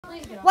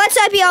What's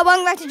up, y'all?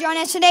 Welcome back to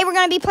Jonas. Today we're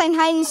going to be playing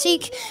hide and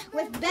seek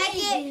with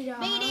Beckett,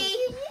 BD,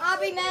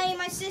 Aubrey May,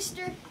 my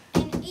sister,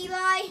 and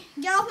Eli.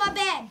 Get off my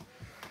bed.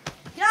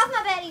 Get off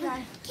my bed, Eli.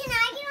 Can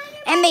I get on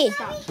your And me.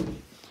 Stop.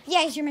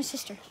 Yes, you're my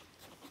sister.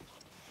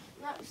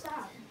 No,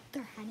 stop.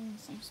 They're hiding in the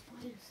same spot.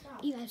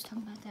 Stop. Eli was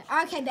talking about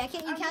that. Okay,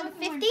 Beckett, you count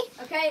to 50.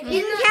 Okay,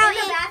 You can count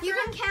in. You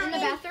can count in the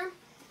bathroom.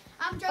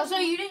 I'm joking. Also,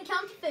 you didn't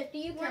count to 50.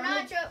 You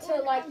counted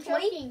to like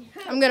 20.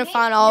 I'm gonna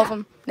find all of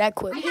them that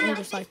quick. I'm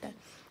just like that.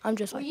 I'm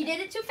just Well, like you that.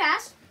 did it too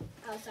fast.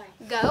 Oh, sorry.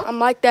 Go. I'm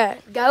like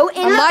that. Go in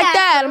I'm the like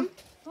bathroom.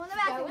 that. Go in the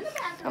Go bathroom. in the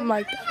bathroom. I'm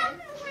like that.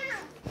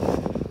 I'm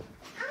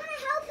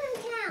gonna help him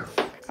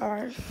count. All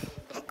right.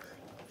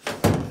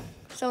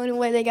 So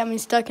anyway, they got me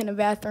stuck in the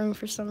bathroom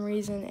for some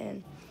reason,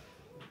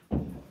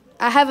 and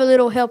I have a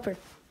little helper.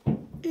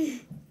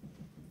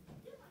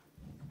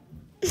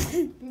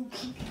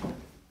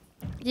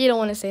 You don't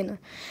want to say no.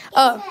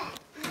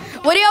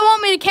 What do y'all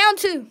want me to count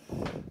to?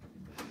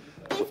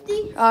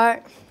 50. All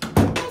right.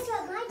 Guess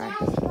what? My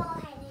dad's ball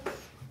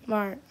headed.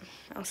 All right.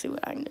 I'll see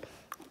what I can do.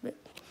 But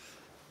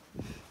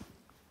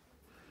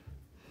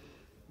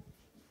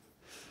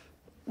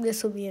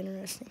this will be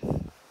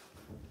interesting.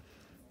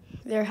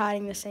 They're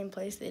hiding the same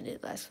place they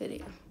did last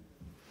video.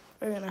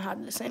 We're going to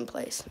hide the same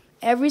place.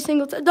 Every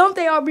single time. Don't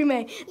they, Aubrey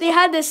May? They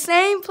had the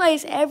same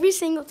place every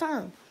single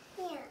time.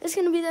 Here. It's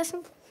going to be that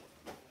simple.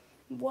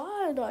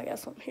 Why do I got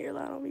something here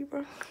that on me, bro?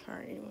 All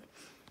right,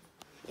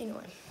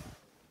 anyway.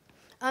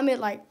 I'm at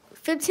like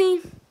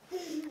 15.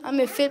 I'm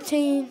at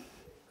 15.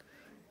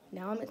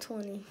 Now I'm at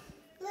 20.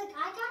 Look,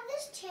 I got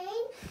this chain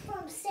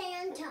from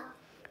Santa. I got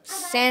it for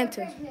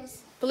Santa.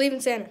 Christmas. Believe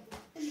in Santa.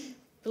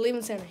 Believe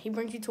in Santa. He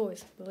brings you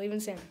toys. Believe in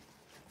Santa.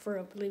 For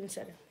real, believe in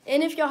Santa.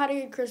 And if y'all had a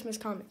good Christmas,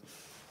 comment.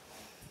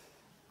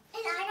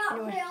 And I got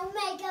Anyway. real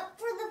makeup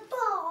for the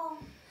ball.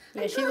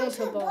 Yeah, I'm she's going going to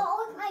to the the ball.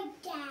 ball with my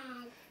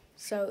dad.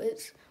 So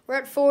we're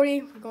at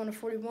 40. We're going to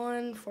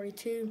 41,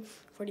 42,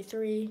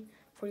 43,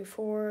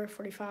 44,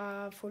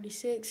 45,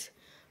 46,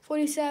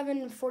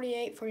 47,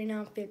 48,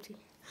 49, 50.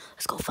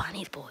 Let's go find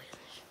these boys.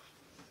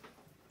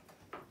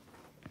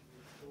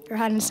 They're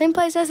hiding the same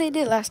place as they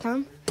did last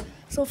time.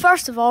 So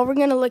first of all, we're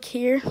going to look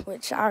here,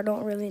 which I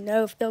don't really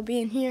know if they'll be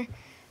in here.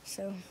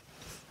 So,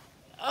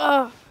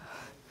 are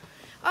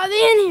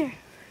they in here?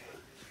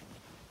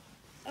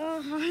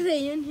 Are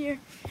they in here?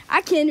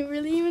 I can't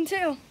really even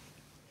tell.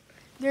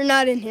 They're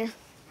not in here.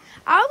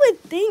 I would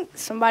think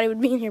somebody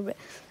would be in here, but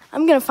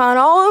I'm going to find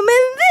all of them.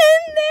 And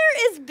then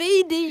there is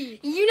BD.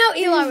 You know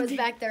Eli was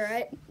back there,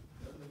 right?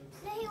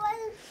 No, he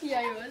wasn't.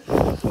 Yeah, he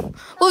was.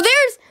 Well,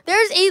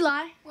 there's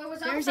Eli. Wait, was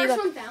There's that the Eli.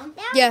 first one found?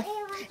 That Yeah.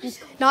 was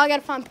Eli. No, I got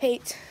to find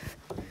Pate.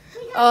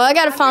 Oh, I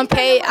got to find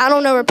Pate. I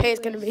don't know where Pate's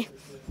going to be.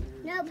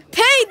 Nope.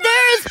 Pate,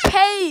 there's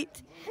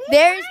Pate.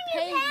 There's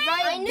Pate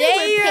right I knew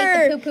there.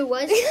 where Pate the poo-poo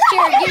was.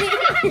 Jared,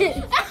 give me.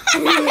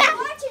 I'm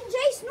watching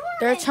Jace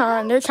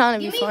Norman. They're trying to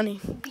be Give me- funny.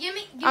 Give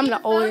me I'm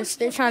the oldest.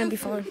 They're trying to be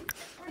funny.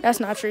 That's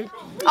not true.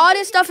 All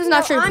this stuff is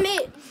not true. I'm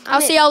it.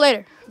 I'll see y'all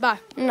later. Bye.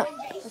 No.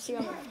 I'll see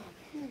y'all later.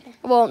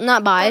 Well,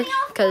 not bye,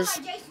 because.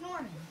 Jace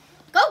Norman.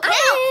 Go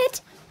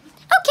count.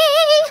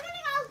 Okay.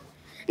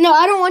 No,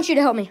 I don't want you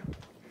to help me.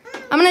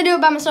 I'm gonna do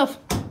it by myself.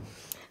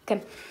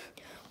 Okay.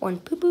 1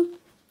 poo poo.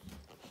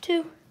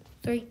 2,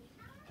 3,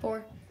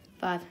 4,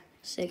 5,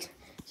 6,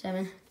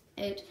 7,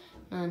 8,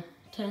 9,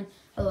 10,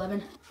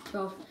 11,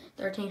 12,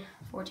 13,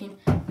 14,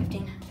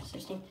 15,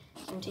 16,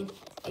 17,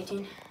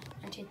 18,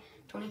 19,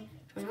 20,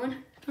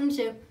 21,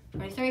 22,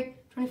 23,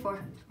 24,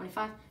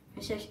 25,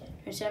 26,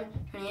 27,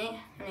 28,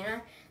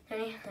 29,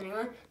 30,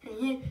 31,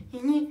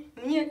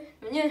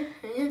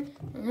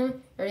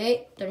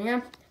 38,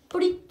 39,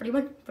 40,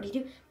 41,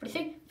 42,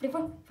 43,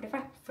 44,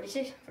 45,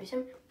 46,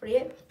 47,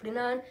 48,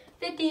 49,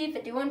 50,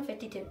 51,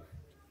 52.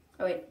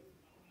 Oh, wait.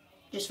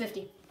 Just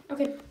 50.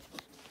 Okay.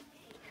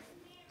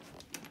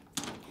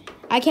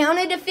 I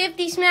counted to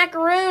 50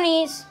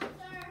 smackaroonies. Hey,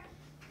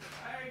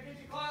 get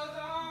your clothes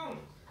on!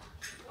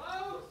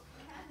 Clothes!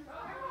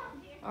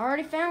 I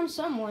already found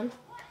someone.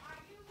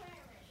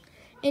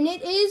 And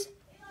it is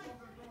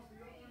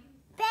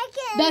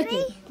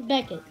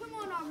Beckett. Come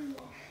on, Aubrey.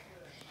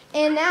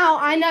 And now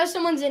I know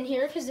someone's in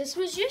here because this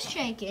was just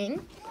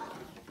shaking.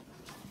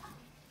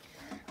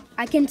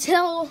 I can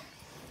tell.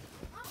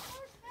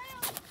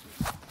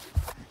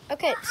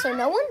 Okay, so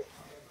no one?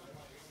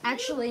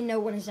 Actually, no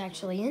one is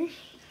actually in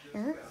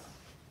here.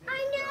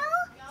 I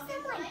know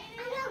someone. I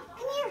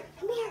know.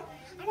 Come here.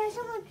 I know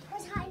someone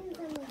was hiding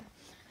somewhere.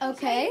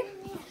 Okay,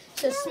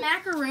 so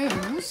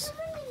smackaroonies.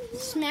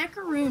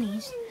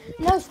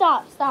 No,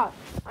 stop.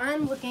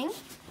 I'm looking.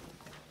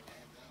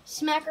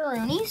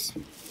 Smackaroonies.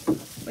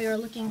 We are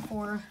looking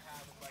for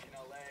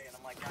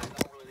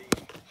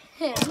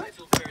him.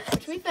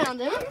 We found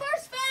him.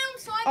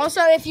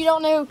 Also, if you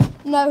don't know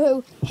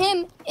who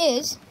him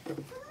is,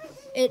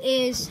 it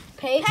is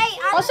Paige. Hey,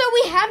 also,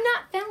 we have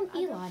not found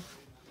Eli.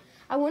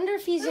 I wonder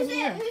if he's in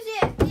here. Who's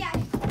it? Yeah.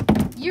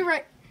 You're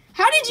right.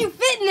 How did you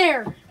fit in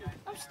there?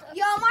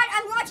 Yo,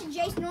 I'm watching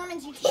Jace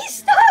Norman's YouTube. He's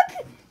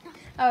stuck.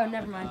 Oh,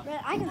 never mind.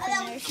 I can fit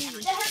there.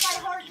 That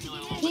hurt my heart.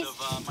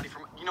 Money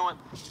from, you know what?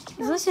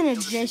 He's listening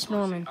to Jace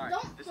Norman. All right,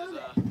 this is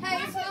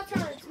Hey, it's my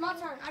turn. It's my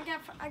turn.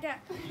 I got.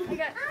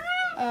 Okay.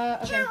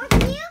 Count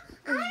with you?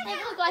 Hey,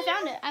 look, I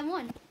found it. I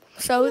won.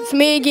 So it's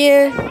me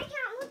again. I count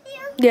with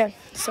you? Yeah,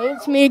 so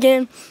it's me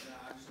again.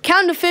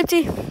 Count to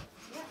 50.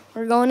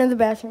 We're going to the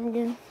bathroom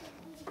again.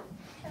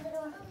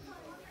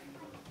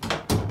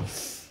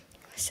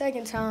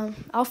 Second time.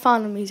 I'll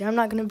find them easy. I'm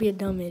not going to be a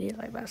dumb idiot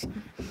like last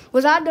time.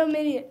 Was I a dumb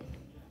idiot?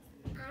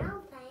 I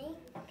don't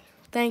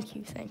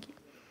think. Thank you.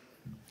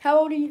 How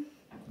old are you?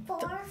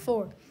 4.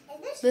 4.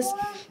 Is this This- 4?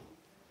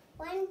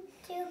 1,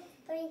 2,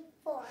 3,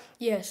 4.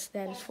 Yes,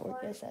 that is 4.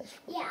 Yes, that is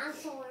 4. Yeah, I'm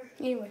 4.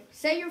 Anyway,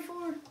 say you're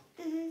 4.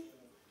 Mm-hmm.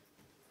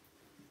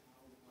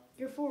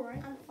 You're 4,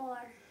 right? I'm 4.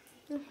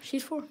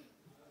 She's 4.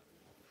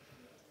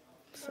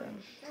 So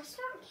Let's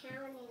start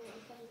counting,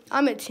 I think.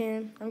 I'm at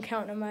 10. I'm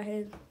counting in my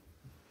head.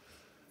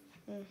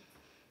 I'm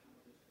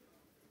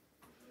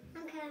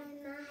counting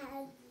in my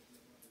head.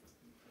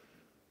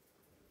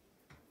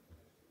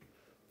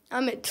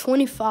 I'm at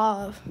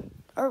 25.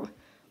 Or,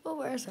 well,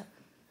 where is that?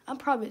 I'm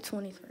probably at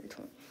 23,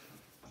 20.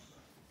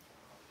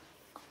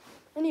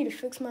 I need to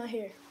fix my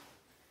hair.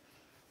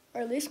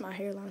 Or at least my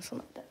hairline,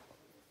 something like that.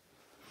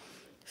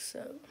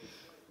 So,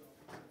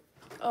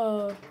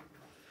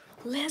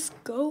 let's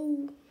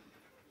go.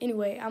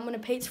 Anyway, I'm going to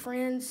Pate's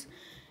friends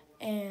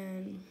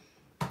and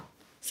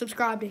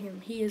subscribe to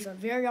him. He is a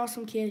very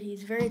awesome kid.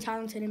 He's very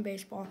talented in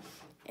baseball,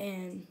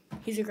 and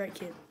he's a great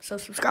kid. So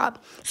subscribe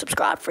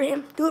for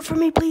him. Do it for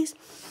me, please.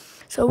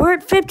 So we're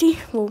at 50.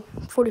 Well,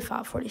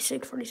 45,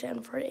 46,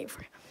 47, 48.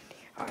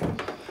 All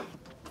right.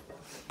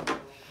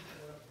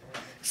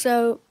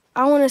 So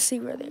I want to see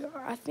where they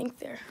are. I think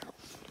they're.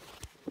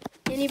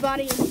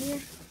 Anybody in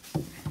here?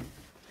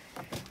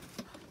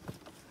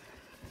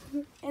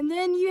 And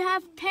then you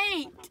have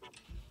Pate.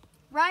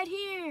 Right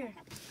here.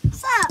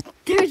 What's up?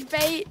 There's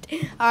Pate.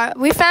 All right,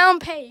 we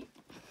found Pate.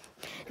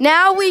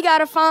 Now we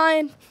gotta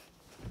find.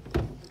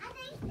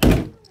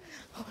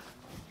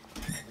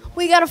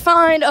 We gotta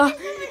find.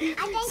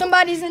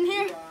 Somebody's in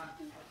here.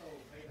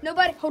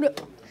 Nobody. Hold up.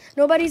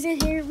 Nobody's in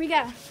here. We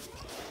got.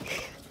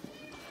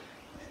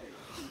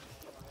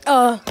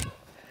 Where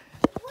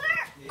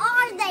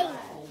are they?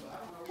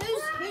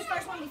 Who's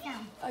first one we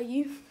found? Are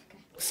you?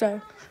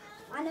 So.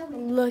 I know.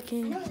 I'm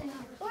looking.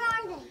 Where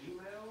are they?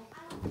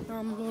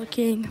 I'm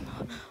looking.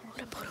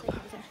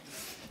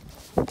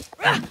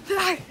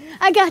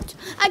 I got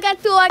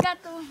two. I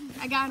got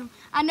them.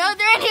 I know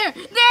they're in here.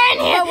 They're in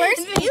here. Where's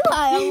Eli?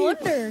 I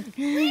wonder.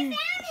 We found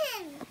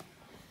him.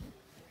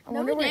 I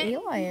wonder where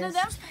Eli is. I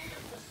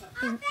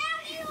found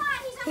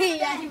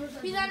Eli.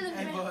 He's under the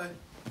bed.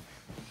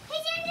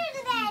 He's under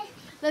the bed.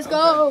 Let's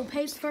go.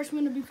 Pate's the first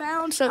one to be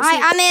found. So,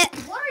 I'm it.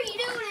 What are you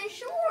doing in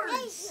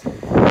shorts?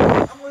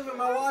 I'm living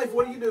my life.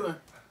 What are you doing?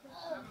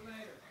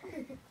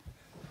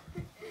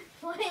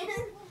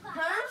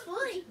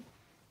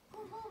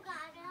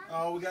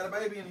 Oh, we got a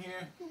baby in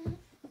here.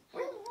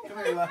 Come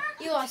here, Eli.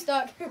 Eli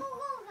stuck.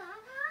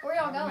 Where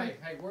y'all going?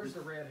 Hey, where's the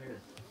red hair?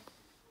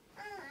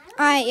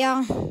 All right,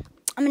 y'all.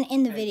 I'm gonna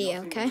end the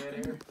video, okay?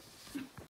 Red hair.